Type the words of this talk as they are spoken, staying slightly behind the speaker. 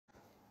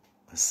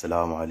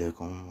Assalamu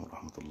alaikum wa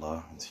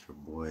rahmatullah. It's your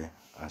boy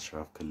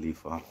Ashraf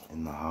Khalifa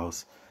in the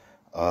house.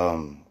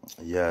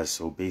 Yeah,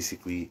 so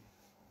basically,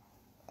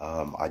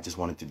 I just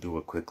wanted to do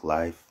a quick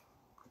live.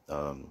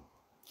 Um,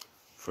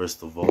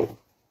 First of all,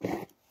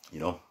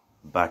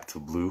 back to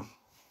blue.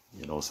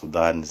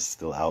 Sudan is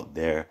still out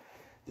there.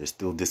 They're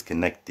still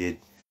disconnected.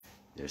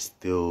 They're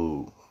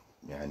still,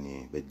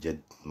 يعني بجد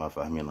ما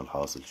فاهمين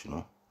الحاصل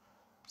شنو.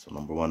 So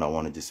number one, I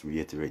want to just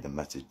reiterate the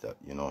message that,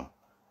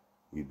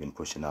 we've been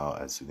pushing out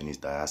as Sudanese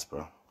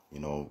diaspora.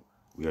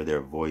 We are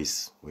their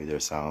voice, we're their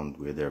sound,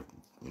 we're their,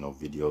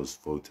 videos,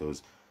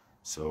 photos.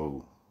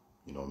 So,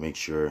 make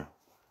sure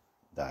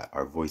that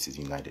our voice is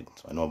united.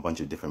 So I know a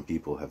bunch of different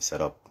people have set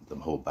up the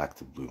whole Back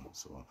to Blue.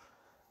 So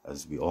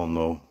as we all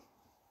know,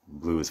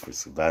 blue is for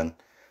Sudan.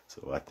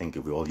 So I think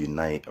if we all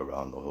unite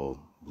around the whole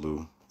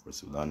blue for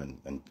Sudan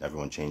and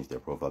everyone change their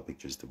profile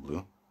pictures to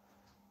blue,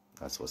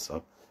 that's what's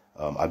up.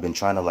 I've been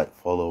trying to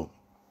follow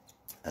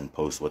and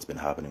post what's been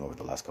happening over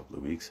the last couple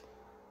of weeks.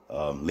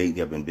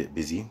 Lately I've been a bit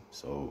busy,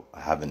 so I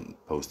haven't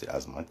posted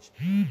as much.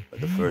 But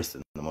the first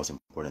and the most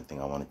important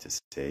thing I wanted to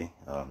say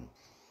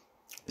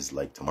is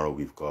tomorrow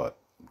we've got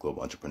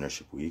Global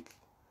Entrepreneurship Week,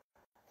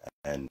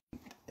 and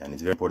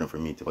it's very important for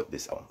me to put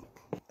this out.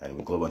 And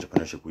with Global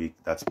Entrepreneurship Week,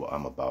 that's what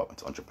I'm about.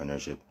 It's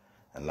entrepreneurship.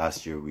 And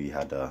last year we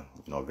had a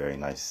very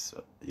nice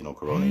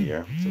Corona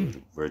year, so it was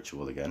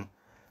virtual again.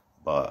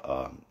 But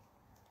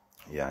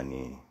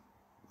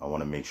I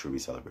want to make sure we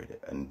celebrate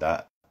it, and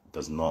that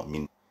does not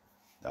mean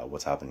that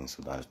what's happening in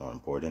Sudan is not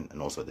important.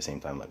 And also at the same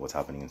time, what's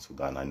happening in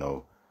Sudan, I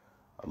know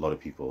a lot of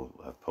people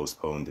have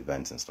postponed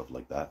events and stuff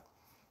like that,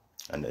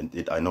 and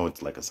I know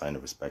it's a sign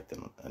of respect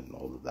and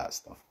all of that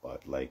stuff,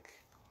 but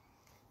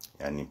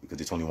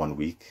because it's only 1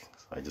 week,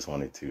 so I just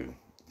wanted to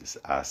just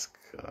ask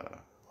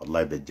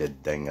والله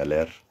بجد دeng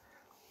aler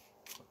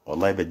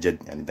والله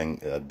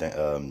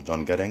بجد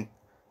John Garang.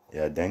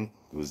 Yeah, Deng,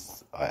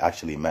 I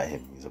actually met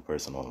him. He's a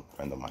personal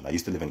friend of mine. I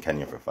used to live in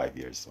Kenya for 5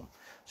 years. So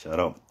shout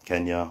out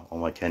Kenya, all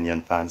my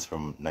Kenyan fans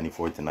from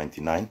 94 to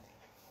 99.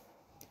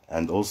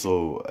 And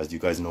also, as you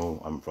guys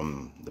know, I'm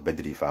from the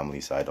Bedri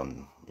family side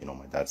on,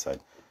 my dad's side.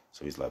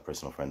 So he's a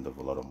personal friend of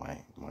a lot of my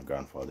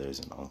grandfathers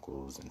and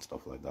uncles and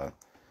stuff like that.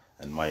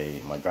 And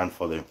my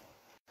grandfather,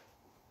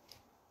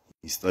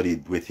 he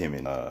studied with him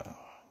in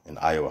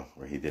Iowa,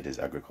 where he did his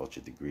agriculture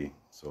degree.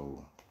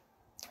 So,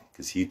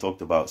 because he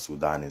talked about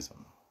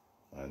Sudanism.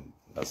 And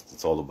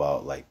it's all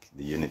about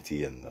the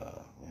unity and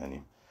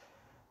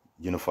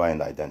unifying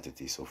the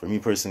identity. So for me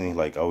personally,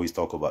 I always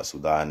talk about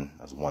Sudan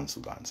as one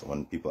Sudan. So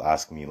when people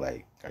ask me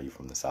are you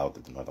from the south or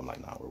the north, I'm like,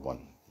 nah, we're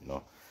one.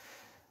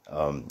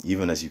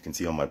 Even as you can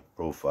see on my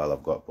profile,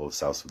 I've got both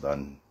South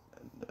Sudan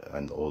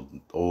and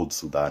old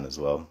Sudan as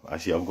well.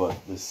 Actually, I've got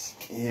this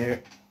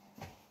here.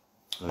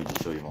 Let me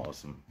just show you my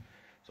awesome.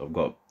 So I've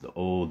got the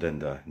old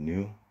and the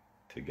new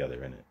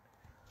together in it.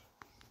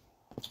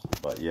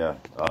 But yeah,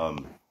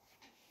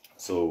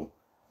 so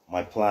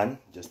my plan,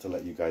 just to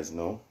let you guys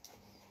know,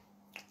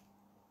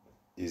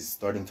 is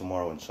starting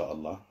tomorrow,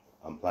 inshallah.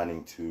 I'm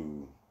planning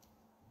to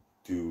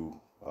do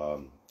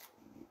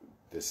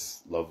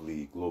this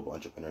lovely Global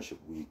Entrepreneurship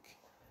Week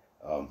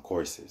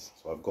courses.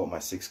 So I've got my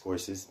 6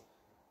 courses.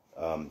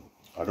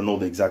 I don't know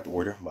the exact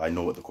order, but I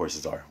know what the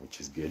courses are,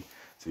 which is good.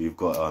 So you've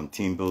got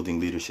team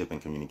building, leadership,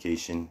 and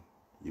communication.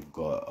 You've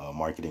got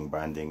marketing,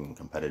 branding, and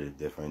competitive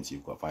difference.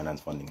 You've got finance,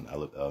 funding,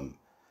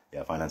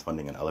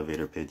 and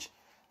elevator pitch.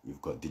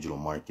 You've got digital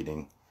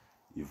marketing.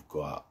 You've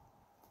got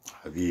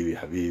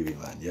Habibi,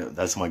 man. Yeah,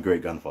 that's my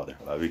great grandfather,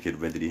 Abikir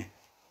Bedri,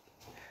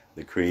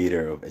 the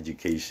creator of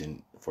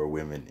education for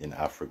women in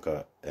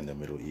Africa and the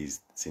Middle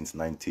East since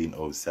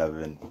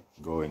 1907,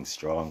 going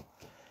strong.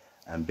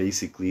 And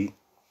basically,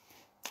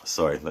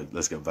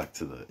 let's get back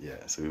to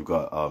so we've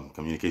got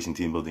communication,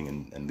 team building,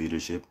 and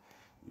leadership.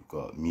 You've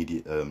got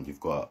media, you've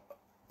got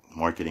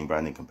marketing,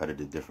 branding,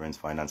 competitive difference,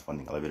 finance,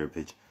 funding, elevator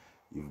pitch.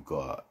 You've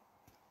got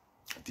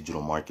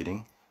digital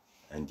marketing,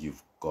 and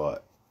you've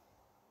got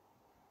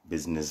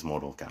business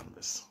model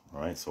canvas.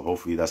 All right, so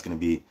hopefully that's going to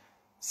be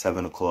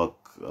 7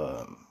 o'clock.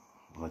 To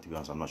be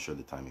honest, I'm not sure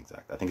the time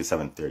exact. I think it's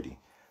 7:30,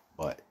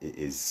 but it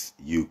is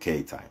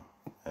UK time.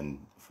 And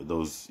for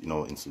those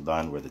in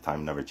Sudan where the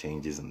time never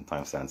changes and the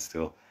time stands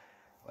still,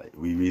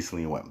 we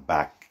recently went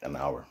back an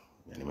hour.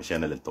 يعني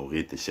مشينا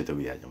للتوقيت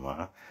الشتوي يا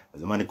جماعة.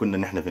 زمان كنا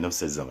نحن في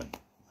نفس الزمن.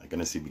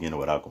 كنا سابقين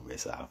وراكم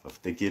بساعة.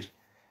 فافتكر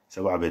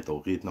 7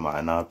 بتوقيتنا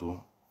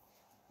معناته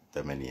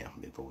 8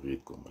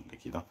 بتوقيتكم ولا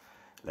كده.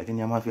 لكن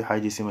يا ما في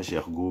حاجة اسمها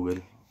شيخ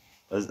جوجل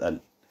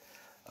أسأل.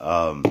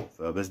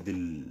 فبس دي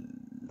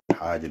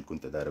الحاجة اللي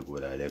كنت داير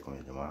أقولها عليكم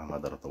يا جماعة. ما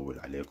أقدر أطول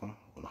عليكم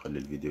ونخلي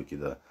الفيديو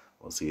كده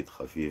بسيط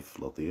خفيف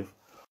لطيف.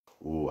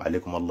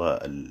 وعليكم الله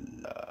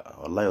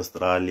والله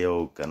أستراليا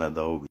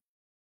وكندا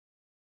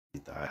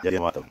I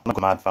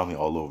had family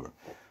all over.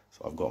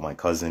 So I've got my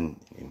cousin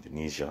in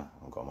Indonesia.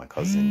 I've got my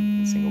cousin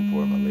in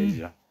Singapore,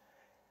 Malaysia.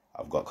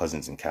 I've got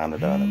cousins in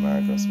Canada and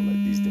America. So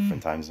these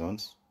different time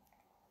zones.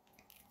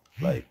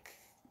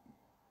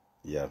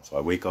 So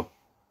I wake up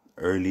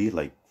early,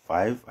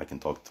 5. I can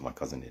talk to my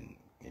cousin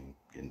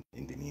in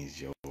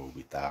Indonesia.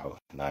 We بتاعه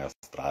هنا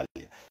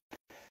Australia.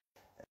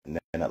 And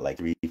then at like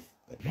 3 in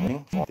the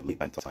morning,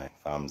 until my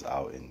fam's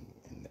out in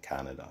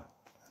Canada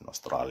and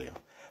Australia.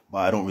 But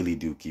I don't really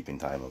do keeping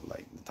time of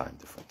like the time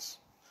difference.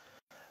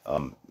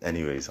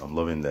 Anyways, I'm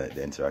loving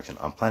the interaction.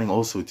 I'm planning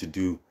also to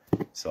do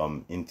some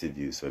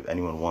interviews. So if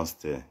anyone wants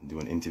to do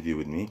an interview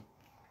with me,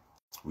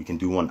 we can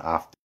do one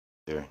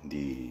after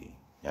the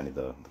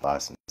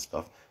class and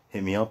stuff.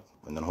 Hit me up,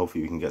 and then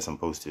hopefully we can get some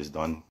posters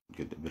done,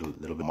 get a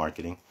little bit of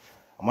marketing.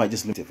 I might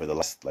just limit it for the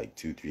last like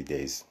 2-3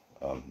 days,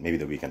 maybe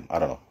the weekend, I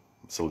don't know.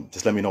 So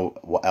just let me know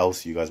what else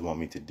you guys want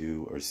me to do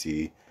or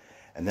see.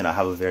 And then I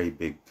have a very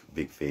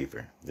big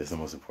favor. This is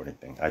the most important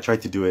thing. I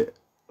tried to do it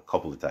a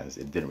couple of times.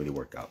 It didn't really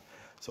work out.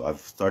 So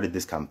I've started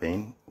this campaign,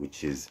 which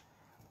is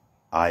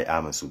I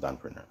am a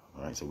Sudanpreneur.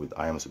 All right. So with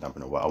I am a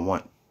Sudanpreneur, what I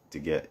want to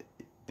get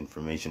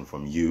information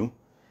from you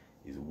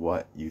is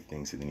what you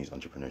think Sudanese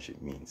entrepreneurship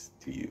means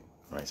to you.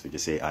 All right. So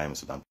just say I am a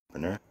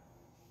Sudanpreneur.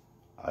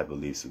 I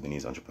believe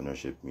Sudanese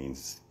entrepreneurship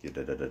means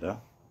da da da da.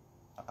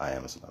 I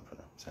am a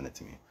Sudanpreneur. Send it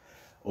to me.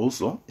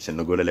 Also, عشان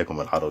نقول لكم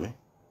بالعربي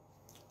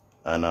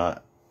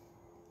أنا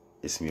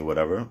اسمي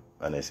whatever.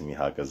 أنا اسمي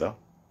هكذا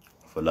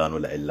فلان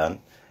ولا علان.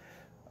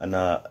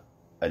 أنا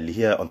اللي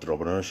هي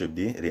Entrepreneurship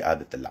دي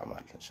ريادة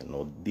الأعمال عشان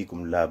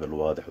نوديكم لا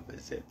بالواضح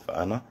وبالزيت.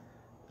 فأنا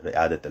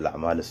ريادة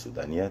الأعمال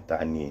السودانية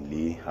تعني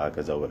لي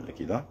هكذا ولا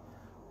كده.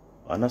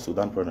 أنا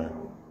Sudanpreneur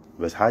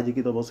بس حاجة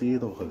كده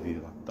بسيطة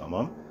وخفيفة.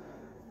 تمام.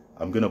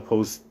 I'm gonna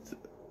post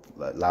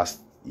last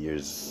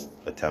year's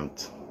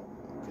attempt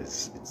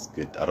because it's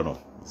good. I don't know.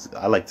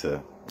 I like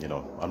to,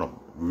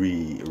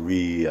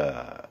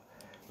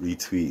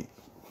 retweet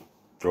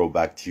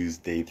Throwback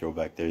Tuesday,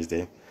 Throwback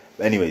Thursday.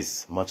 But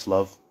anyways, much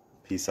love.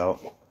 Peace out.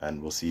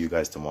 And we'll see you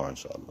guys tomorrow,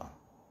 inshallah.